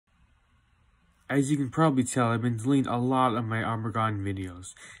as you can probably tell, I've been deleting a lot of my Armageddon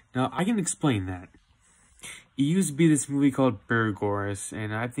videos. Now, I can explain that. It used to be this movie called Burgores,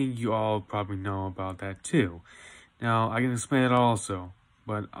 and I think you all probably know about that too. Now, I can explain it also,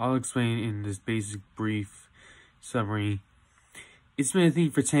 but I'll explain in this basic, brief summary. It's been a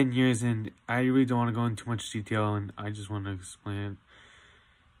thing for 10 years, and I really don't want to go into too much detail, and I just want to explain it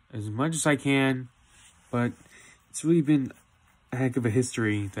as much as I can, but it's really been a heck of a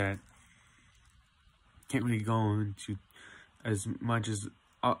history that can't really go into as much as...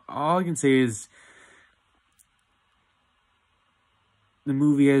 All I can say is the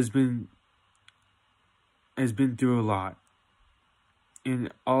movie has been through a lot,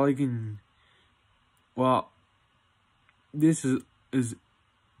 and all I can... Well, this has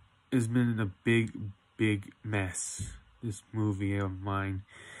been a big mess, this movie of mine.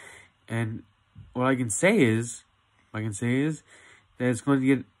 And what I can say is that it's going to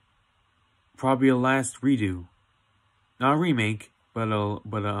get probably a last redo. Not a remake, but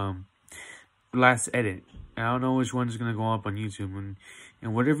a last edit. I don't know which one is going to go up on YouTube,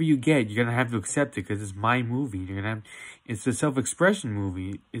 and whatever you get, you're going to have to accept it, because it's my movie. It's a self-expression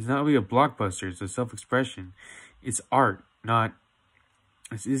movie. It's not really a blockbuster, it's a self-expression. It's art, not...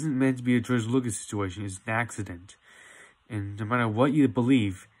 This isn't meant to be a George Lucas situation. It's an accident. And no matter what you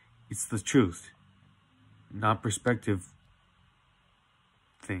believe, it's the truth. Not perspective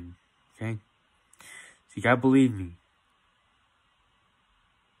thing. Okay? So you gotta believe me.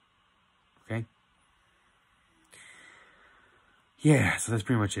 Okay? Yeah, so that's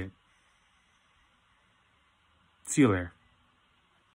pretty much it. See you later.